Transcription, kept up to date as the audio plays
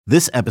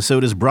This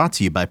episode is brought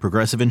to you by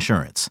Progressive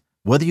Insurance.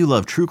 Whether you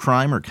love true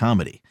crime or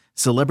comedy,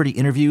 celebrity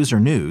interviews or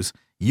news,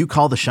 you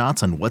call the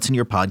shots on what's in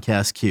your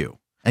podcast queue.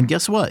 And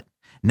guess what?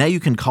 Now you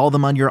can call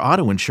them on your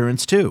auto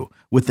insurance too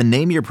with the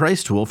Name Your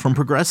Price tool from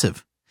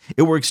Progressive.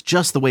 It works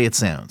just the way it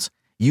sounds.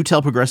 You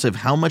tell Progressive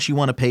how much you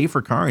want to pay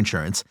for car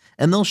insurance,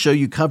 and they'll show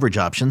you coverage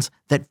options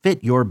that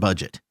fit your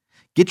budget.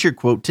 Get your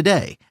quote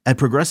today at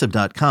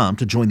Progressive.com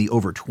to join the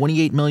over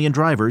 28 million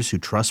drivers who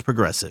trust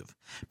Progressive.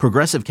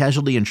 Progressive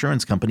Casualty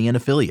Insurance Company and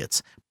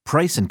Affiliates.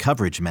 Price and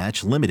coverage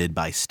match limited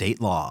by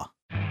state law.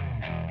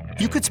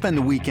 You could spend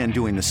the weekend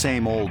doing the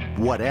same old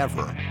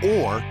whatever,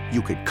 or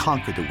you could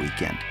conquer the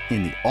weekend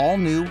in the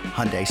all-new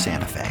Hyundai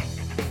Santa Fe.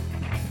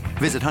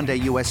 Visit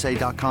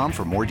HyundaiUSA.com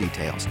for more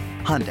details.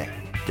 Hyundai,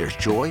 there's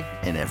joy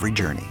in every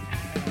journey.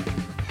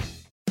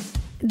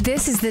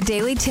 This is the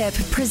Daily Tip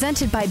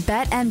presented by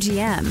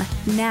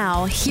BetMGM.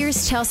 Now,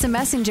 here's Chelsea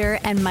Messenger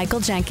and Michael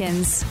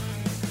Jenkins.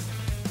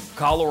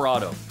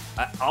 Colorado.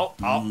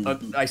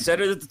 I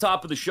said it at the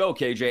top of the show,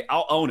 KJ.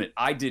 I'll own it.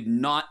 I did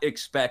not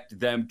expect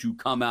them to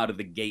come out of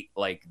the gate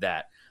like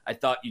that. I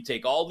thought you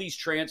take all these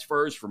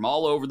transfers from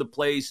all over the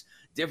place,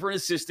 different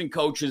assistant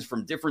coaches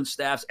from different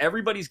staffs.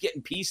 Everybody's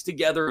getting pieced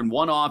together in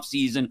one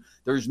offseason.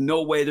 There's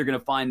no way they're going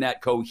to find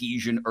that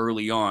cohesion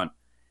early on.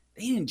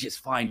 They didn't just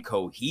find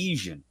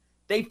cohesion.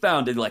 They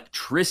found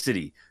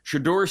electricity.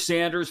 Shedeur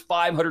Sanders,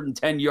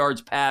 510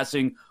 yards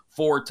passing,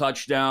 4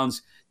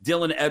 touchdowns.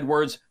 Dylan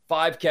Edwards,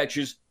 5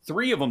 catches,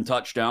 3 of them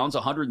touchdowns,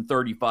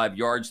 135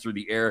 yards through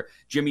the air.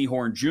 Jimmy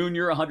Horn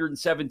Jr.,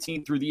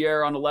 117 through the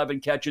air on 11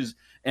 catches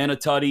and a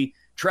tutty.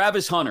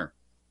 Travis Hunter,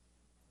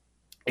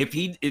 I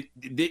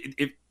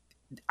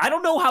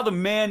don't know how the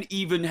man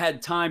even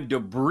had time to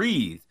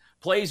breathe.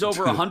 Plays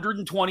over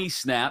 120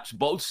 snaps,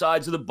 both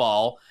sides of the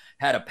ball,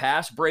 had a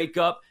pass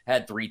breakup,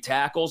 had 3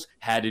 tackles,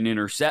 had an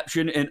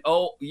interception, and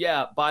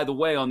by the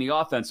way, on the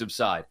offensive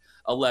side,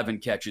 11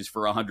 catches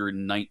for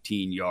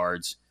 119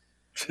 yards.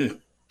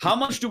 How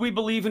much do we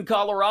believe in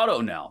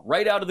Colorado now?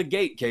 Right out of the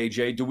gate,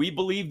 KJ, do we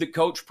believe that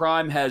Coach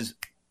Prime has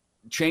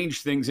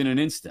changed things in an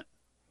instant?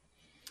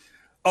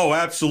 Oh,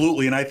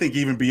 absolutely, and I think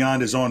even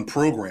beyond his own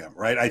program,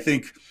 right? I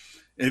think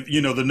if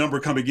the number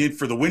coming in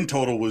for the win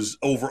total was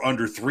over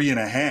under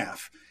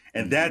 3.5,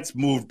 and that's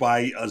moved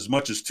by as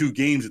much as 2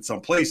 games at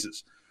some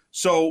places.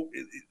 So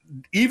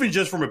even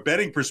just from a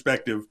betting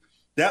perspective,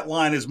 that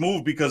line has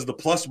moved because the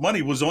plus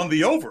money was on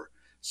the over.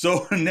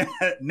 So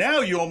now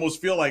you almost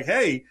feel like,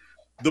 hey,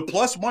 the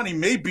plus money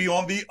may be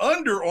on the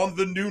under on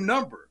the new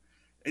number.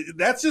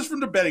 That's just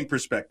from the betting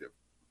perspective.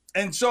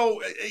 And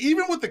so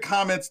even with the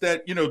comments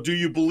that, do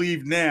you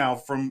believe now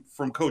from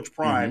Coach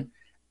Prime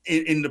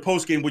in the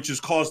postgame, which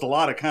has caused a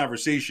lot of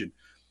conversation,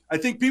 I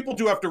think people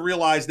do have to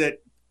realize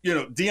that,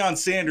 Deion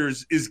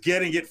Sanders is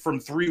getting it from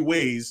 3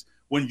 ways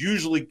when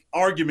usually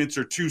arguments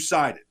are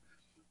 2-sided.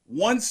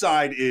 One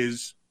side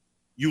is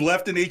you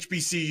left an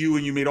HBCU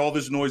and you made all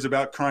this noise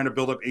about trying to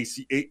build up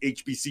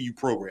HBCU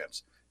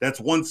programs. That's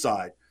one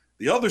side.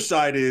 The other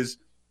side is,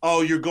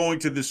 you're going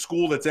to this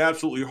school that's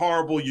absolutely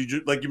horrible.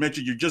 Like you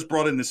mentioned, you just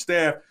brought in the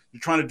staff.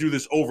 You're trying to do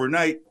this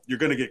overnight. You're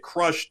going to get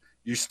crushed.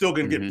 You're still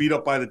going to get beat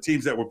up by the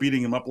teams that were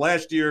beating them up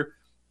last year.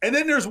 And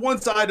then there's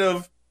one side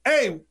of,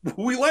 hey,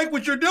 we like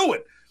what you're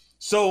doing.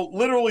 So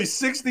literally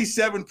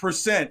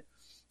 67%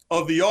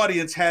 of the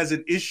audience has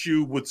an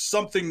issue with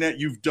something that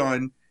you've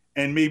done,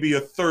 and maybe a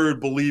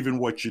third believe in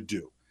what you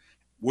do.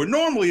 Where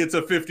normally it's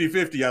a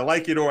 50-50. I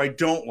like it or I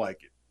don't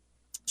like it.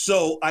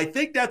 So I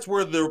think that's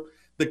where the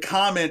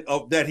comment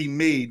that he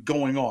made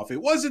going off. It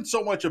wasn't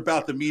so much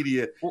about the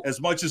media as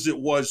much as it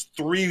was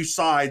 3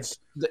 sides.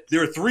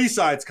 There are 3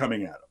 sides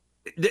coming at him.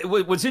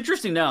 What's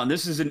interesting now, and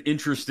this is an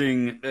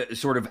interesting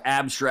sort of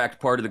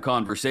abstract part of the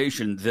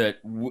conversation that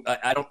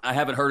I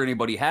haven't heard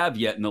anybody have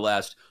yet in the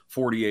last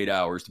 48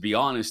 hours, to be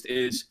honest,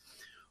 is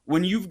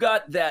when you've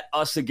got that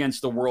us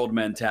against the world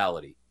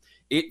mentality,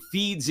 it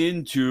feeds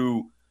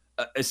into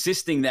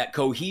assisting that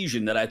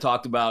cohesion that I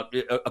talked about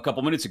a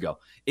couple minutes ago.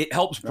 It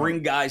helps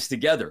bring guys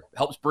together,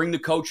 helps bring the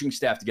coaching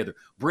staff together,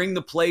 bring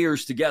the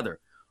players together.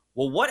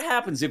 Well, what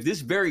happens if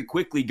this very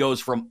quickly goes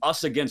from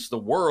us against the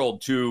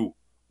world to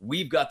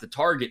we've got the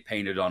target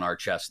painted on our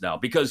chest now?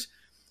 Because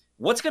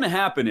what's going to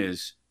happen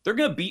is they're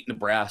going to beat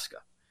Nebraska,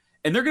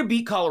 and they're going to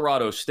beat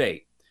Colorado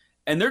State,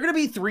 and they're going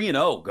to be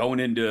 3-0 going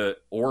into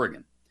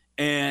Oregon.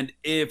 And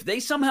if they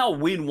somehow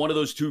win one of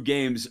those 2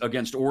 games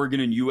against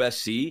Oregon and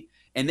USC,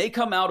 and they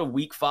come out of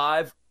week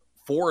 5,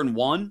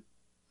 4-1,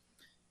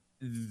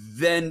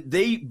 then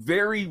they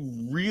very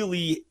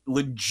really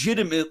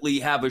legitimately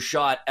have a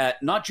shot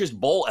at not just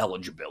bowl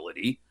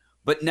eligibility,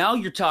 but now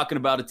you're talking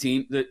about a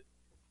team that,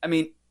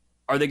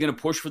 are they going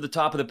to push for the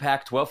top of the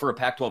Pac-12 for a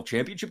Pac-12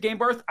 championship game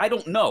berth? I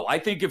don't know. I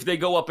think if they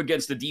go up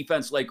against a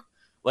defense like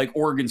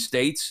Oregon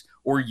State's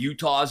or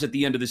Utah's at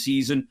the end of the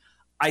season,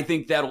 I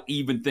think that'll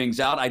even things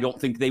out. I don't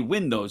think they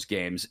win those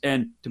games.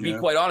 And to be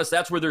quite honest,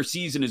 that's where their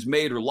season is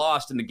made or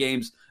lost in the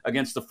games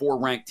against the 4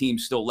 ranked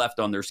teams still left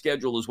on their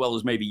schedule, as well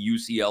as maybe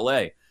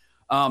UCLA.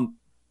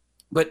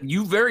 But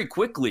you very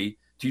quickly,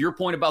 to your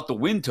point about the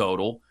win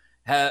total,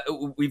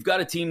 we've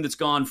got a team that's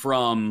gone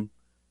from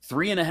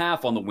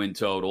 3.5 on the win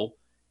total,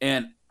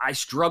 and I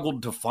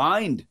struggled to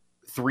find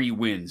 3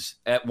 wins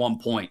at one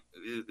point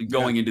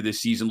going into this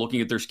season,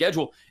 looking at their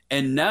schedule.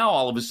 And now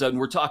all of a sudden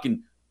we're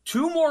talking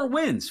 2 more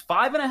wins,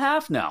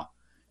 5.5 now,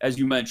 as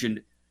you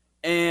mentioned.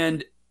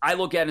 And I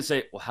look at it and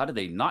say, well, how did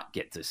they not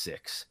get to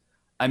 6?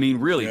 I mean,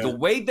 really, the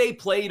way they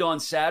played on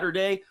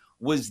Saturday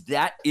was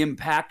that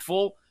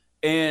impactful.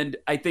 And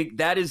I think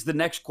that is the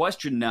next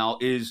question now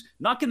is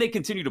not can they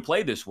continue to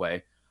play this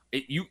way?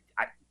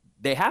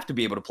 They have to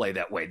be able to play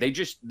that way. They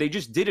just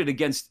did it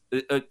against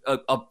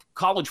a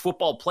college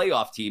football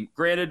playoff team,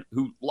 granted,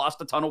 who lost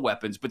a ton of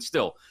weapons, but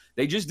still,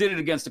 they just did it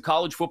against a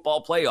college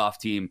football playoff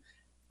team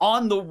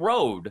on the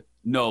road,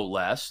 no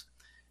less.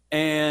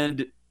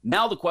 And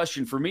now the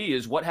question for me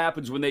is what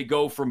happens when they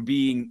go from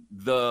being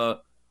the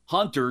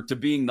hunter to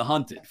being the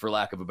hunted, for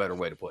lack of a better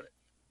way to put it.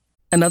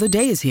 Another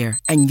day is here,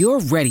 and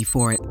you're ready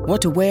for it.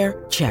 What to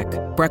wear? Check.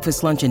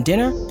 Breakfast, lunch, and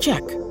dinner?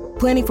 Check.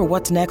 Planning for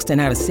what's next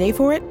and how to save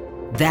for it?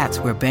 That's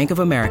where Bank of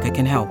America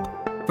can help.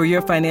 For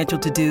your financial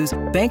to-dos,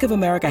 Bank of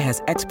America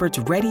has experts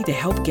ready to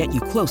help get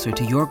you closer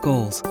to your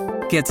goals.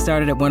 Get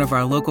started at one of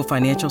our local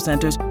financial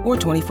centers or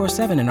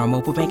 24/7 in our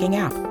mobile banking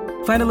app.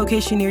 Find a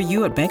location near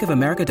you at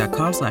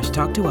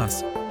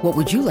bankofamerica.com/talktous. What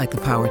would you like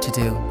the power to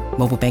do?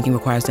 Mobile banking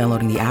requires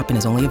downloading the app and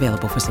is only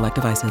available for select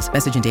devices.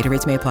 Message and data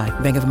rates may apply.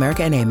 Bank of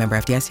America N.A., member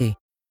FDIC.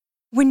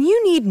 When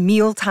you need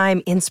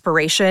mealtime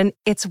inspiration,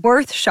 it's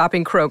worth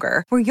shopping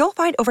Kroger, where you'll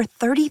find over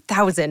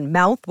 30,000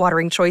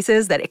 mouth-watering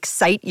choices that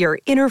excite your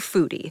inner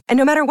foodie. And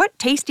no matter what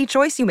tasty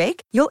choice you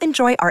make, you'll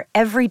enjoy our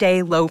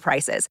everyday low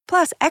prices,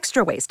 plus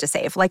extra ways to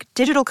save, like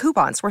digital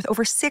coupons worth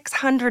over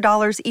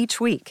 $600 each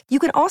week. You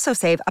can also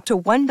save up to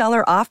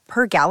 $1 off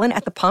per gallon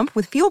at the pump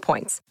with fuel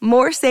points.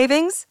 More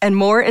savings and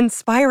more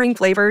inspiring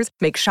flavors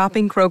make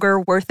shopping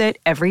Kroger worth it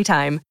every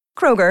time.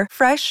 Kroger,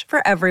 fresh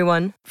for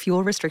everyone.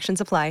 Fuel restrictions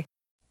apply.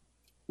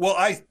 Well,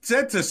 I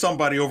said to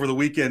somebody over the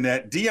weekend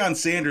that Deion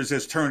Sanders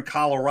has turned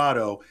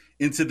Colorado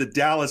into the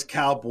Dallas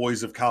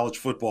Cowboys of college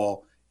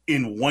football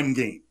in one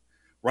game,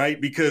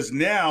 right? Because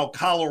now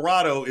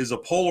Colorado is a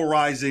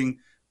polarizing,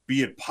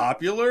 be it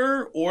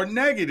popular or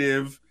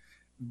negative,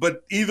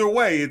 but either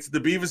way, it's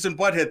the Beavis and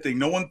Butthead thing.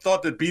 No one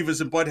thought that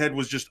Beavis and Butthead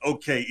was just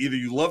okay. Either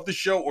you loved the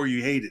show or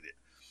you hated it.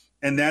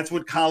 And that's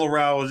what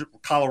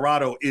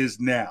Colorado is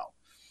now.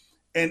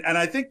 And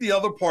I think the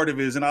other part of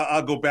it is, and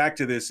I'll go back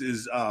to this,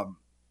 is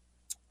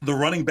the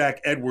running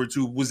back Edwards,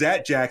 who was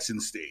at Jackson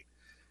State.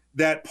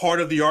 That part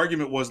of the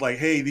argument was like,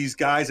 hey, these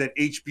guys at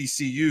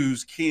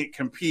HBCUs can't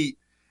compete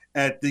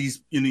at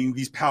these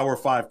Power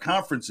 5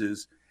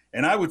 conferences.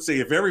 And I would say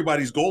if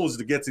everybody's goal is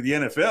to get to the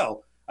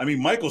NFL, I mean,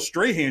 Michael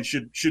Strahan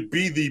should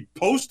be the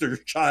poster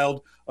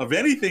child of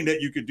anything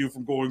that you could do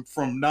from going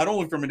from not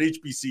only from an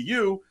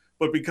HBCU,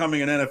 but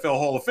becoming an NFL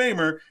Hall of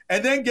Famer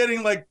and then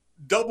getting like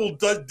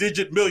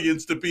double-digit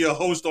millions to be a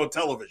host on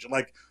television.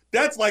 Like,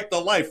 that's like the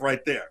life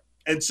right there.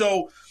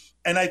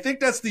 And I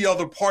think that's the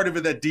other part of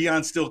it that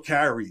Deion still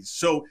carries.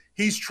 So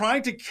he's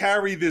trying to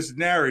carry this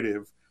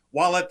narrative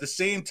while at the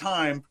same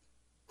time,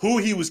 who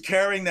he was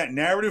carrying that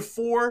narrative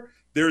for,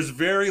 there's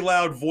very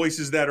loud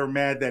voices that are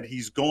mad that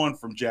he's gone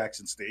from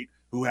Jackson State,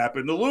 who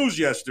happened to lose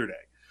yesterday.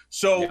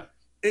 So,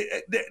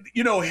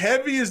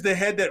 heavy is the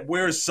head that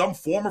wears some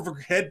form of a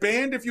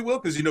headband, if you will,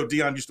 because,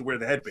 Deion used to wear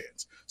the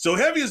headbands. So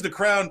heavy is the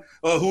crown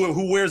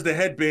who wears the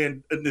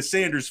headband in the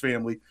Sanders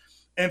family.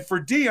 And for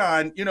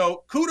Deion,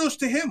 kudos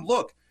to him.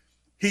 Look,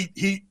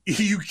 you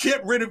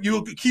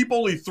keep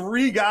only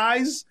 3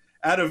 guys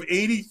out of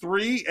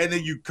 83, and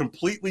then you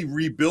completely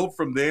rebuild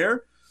from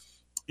there.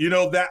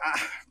 That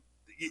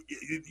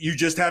you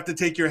just have to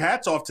take your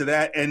hats off to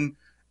that. And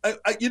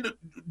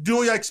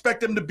do I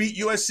expect them to beat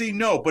USC?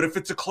 No, but if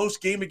it's a close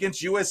game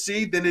against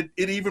USC, then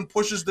it even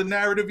pushes the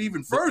narrative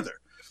even further.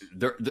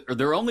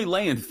 They're only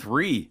laying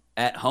 3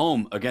 at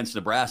home against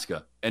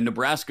Nebraska, and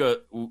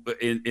Nebraska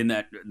in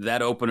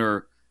that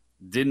opener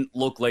didn't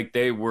look like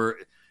they'll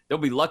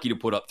be lucky to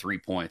put up 3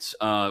 points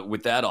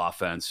with that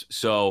offense.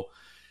 So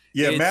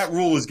yeah, Matt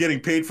Rule is getting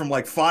paid from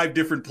like 5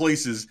 different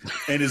places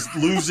and is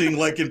losing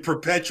like in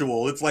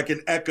perpetual. It's like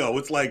an echo.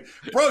 It's like,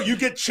 bro, you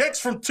get checks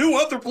from 2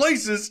 other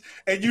places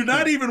and you're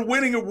not even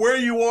winning at where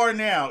you are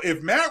now.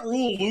 If Matt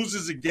Rule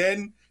loses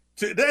again,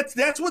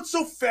 that's what's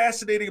so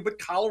fascinating about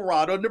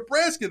Colorado and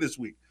Nebraska this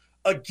week.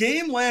 A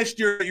game last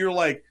year, you're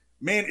like,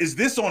 man, is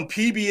this on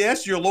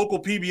PBS, your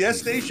local PBS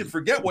station?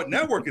 Forget what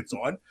network it's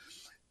on.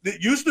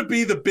 It used to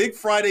be the big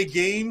Friday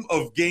game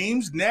of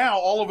games. Now,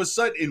 all of a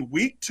sudden, in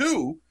week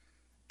 2,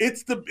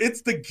 it's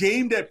the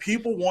game that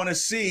people want to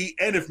see.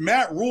 And if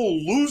Matt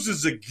Rule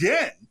loses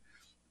again,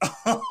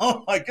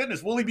 oh my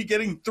goodness, will he be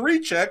getting 3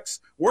 checks,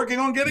 working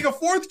on getting a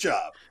 4th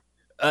job?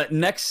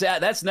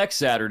 That's next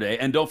Saturday.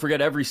 And don't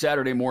forget, every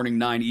Saturday morning,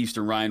 9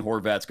 Eastern, Ryan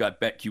Horvat's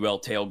got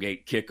BetQL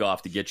tailgate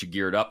kickoff to get you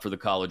geared up for the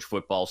college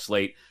football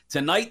slate.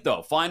 Tonight,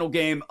 though, final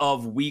game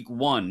of week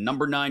 1,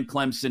 number 9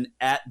 Clemson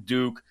at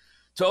Duke.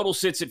 Total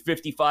sits at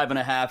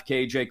 55.5,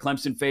 KJ.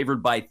 Clemson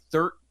favored by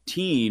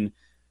 13.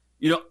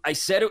 I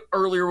said it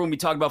earlier when we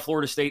talked about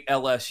Florida State,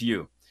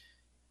 LSU.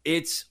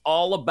 it's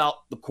all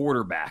about the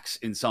quarterbacks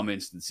in some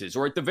instances,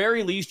 or at the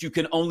very least, you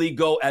can only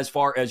go as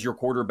far as your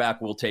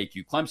quarterback will take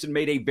you. Clemson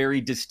made a very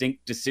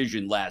distinct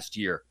decision last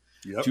year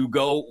to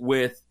go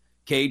with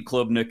Cade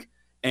Klubnik,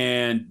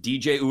 and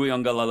DJ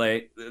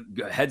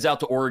Uiagalelei heads out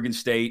to Oregon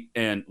State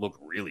and looked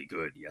really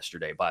good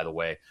yesterday, by the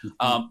way.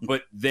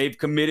 But they've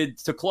committed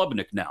to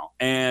Klubnik now,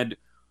 and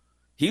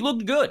he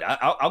looked good.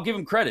 I'll give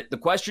him credit. The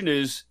question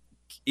is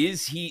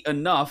he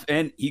enough?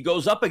 And he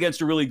goes up against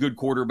a really good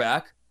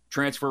quarterback,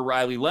 transfer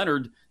Riley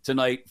Leonard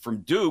tonight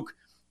from Duke.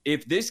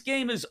 If this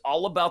game is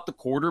all about the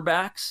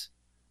quarterbacks,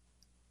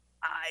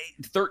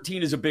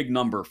 13 is a big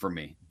number for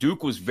me.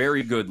 Duke was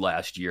very good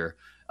last year,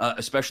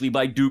 especially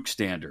by Duke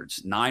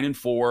standards,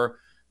 9-4.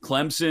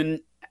 Clemson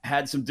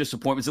had some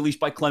disappointments, at least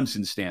by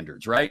Clemson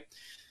standards, right?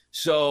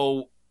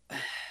 So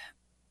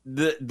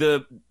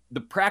the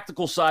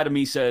practical side of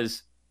me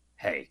says,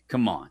 hey,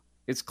 come on,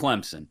 it's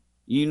Clemson.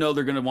 You know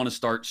they're going to want to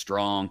start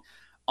strong.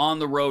 On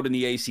the road in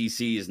the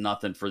ACC is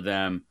nothing for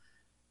them.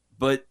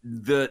 But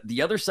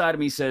the other side of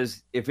me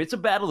says, if it's a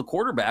battle of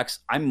quarterbacks,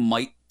 I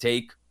might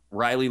take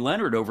Riley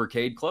Leonard over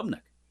Cade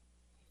Klubnik.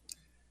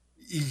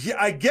 Yeah,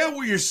 I get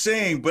what you're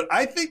saying, but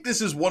I think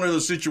this is one of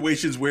those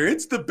situations where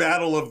it's the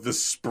battle of the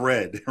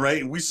spread,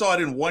 right? And we saw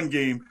it in one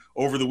game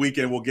over the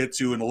weekend we'll get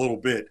to in a little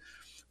bit.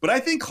 But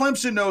I think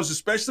Clemson knows,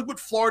 especially with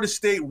Florida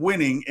State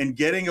winning and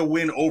getting a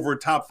win over a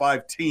top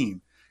 5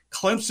 team,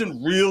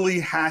 Clemson really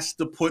has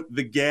to put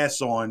the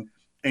gas on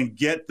and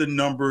get the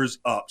numbers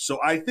up. So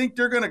I think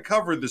they're going to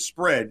cover the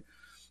spread.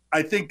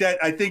 I think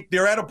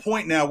they're at a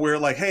point now where,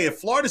 like, hey, if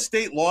Florida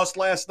State lost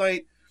last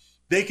night,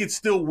 they could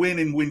still win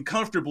and win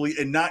comfortably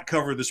and not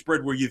cover the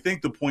spread where you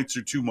think the points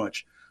are too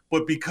much.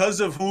 But because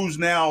of who's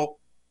now,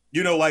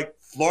 like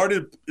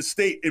Florida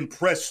State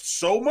impressed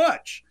so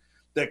much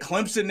that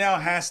Clemson now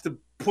has to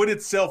put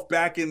itself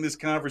back in this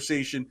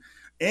conversation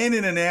and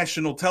in a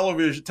national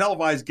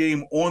televised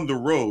game on the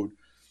road.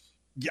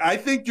 I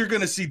think you're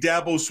going to see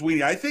Dabo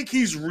Swinney. I think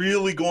he's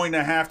really going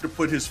to have to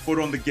put his foot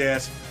on the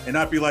gas and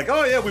not be like,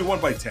 oh, yeah, we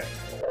won by 10.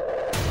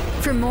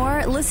 For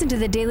more, listen to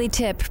the Daily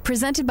Tip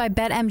presented by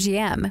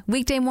BetMGM.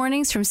 Weekday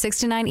mornings from 6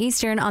 to 9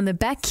 Eastern on the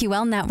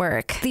BetQL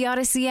network, the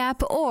Odyssey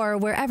app, or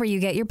wherever you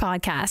get your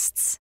podcasts.